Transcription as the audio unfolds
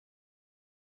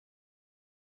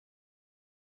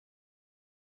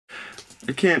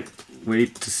I can't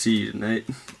wait to see you tonight.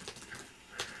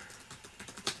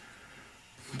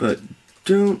 But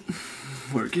don't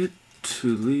forget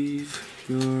to leave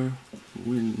your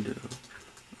window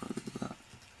unlocked.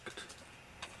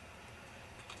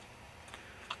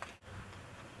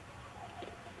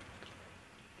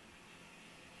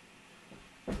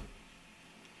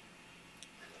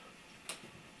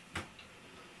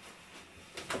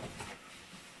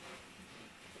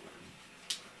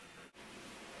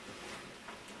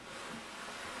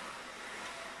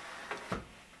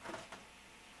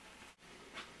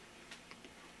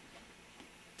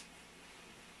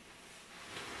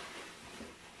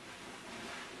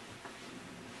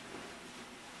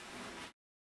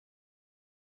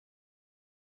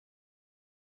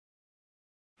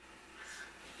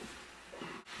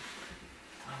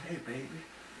 Hey, baby.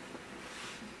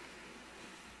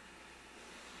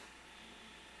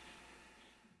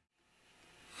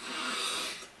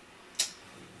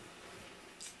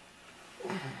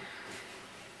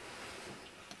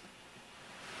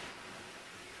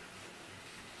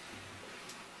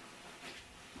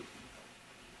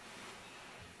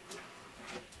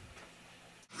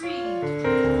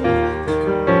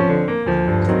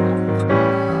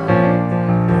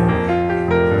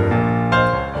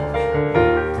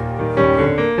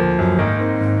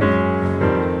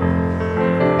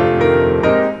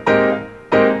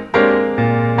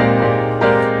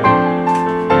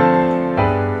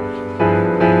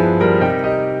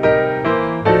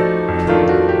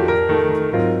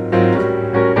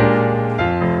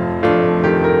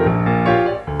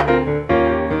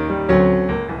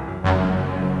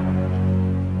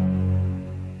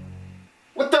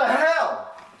 What the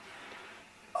hell?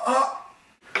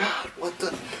 God, what the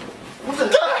hell? What the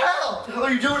hell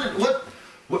are you doing?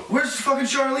 Where's fucking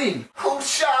Charlene? Who's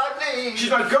Charlene?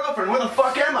 She's my girlfriend. Where the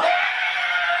fuck am I?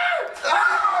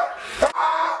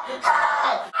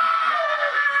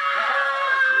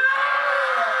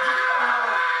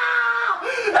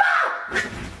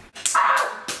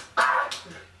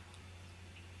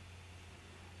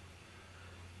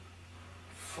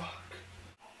 Fuck.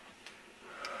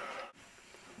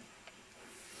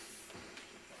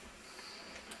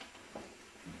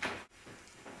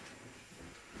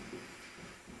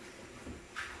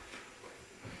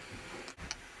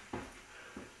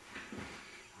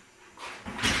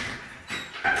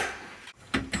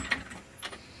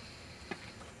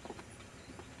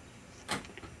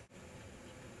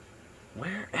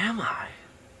 Where am I?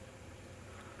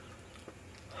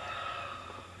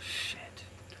 Shit.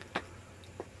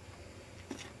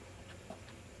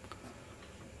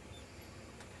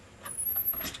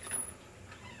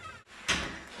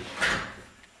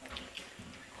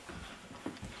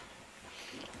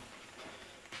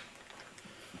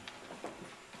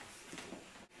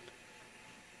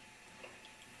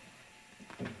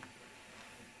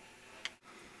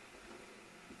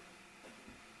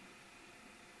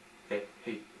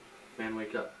 Hey, man,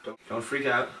 wake up. Don't freak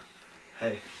out.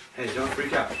 Hey, don't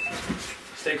freak out.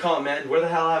 Stay calm, man. Where the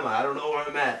hell am I? I don't know where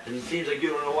I'm at. And it seems like you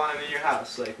don't know why I'm in your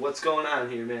house. Like, what's going on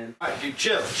here, man? Alright, dude,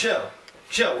 chill.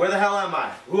 Where the hell am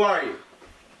I? Who are you?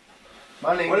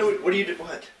 My name is... What do you do?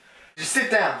 What? Just sit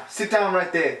down. Sit down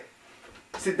right there.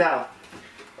 Sit down.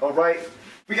 Alright?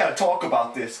 We gotta talk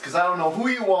about this, because I don't know who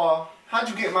you are, how'd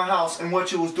you get in my house, and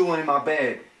what you was doing in my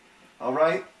bed.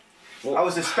 Alright? Well, I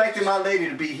was expecting my lady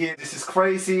to be here. This is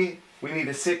crazy. We need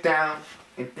to sit down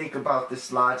and think about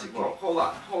this logically. well,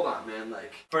 hold on, man.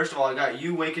 Like, first of all, I got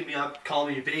you waking me up, calling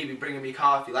me your baby, bringing me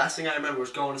coffee. Last thing I remember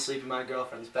was going to sleep in my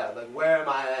girlfriend's bed. Like, where am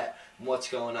I at, and what's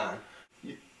going on?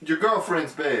 Your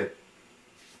girlfriend's bed.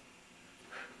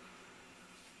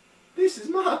 This is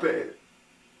my bed.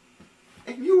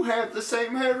 And you have the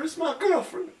same hair as my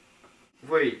girlfriend.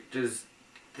 Wait, does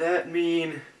that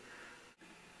mean...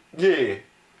 Yeah.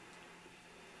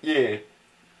 Yeah.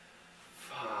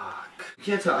 Fuck. You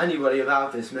can't tell anybody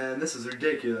about this, man. This is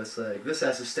ridiculous. Like, this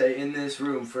has to stay in this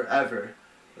room forever.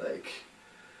 Like...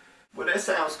 Well, that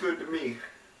sounds good to me.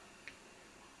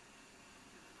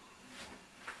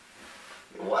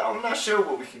 Well, I'm not sure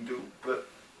what we can do, but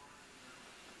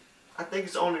I think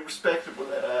it's only respectable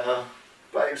that I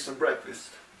buy you some breakfast.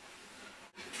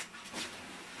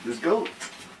 Let's go.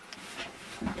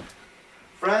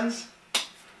 Friends?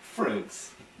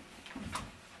 Friends.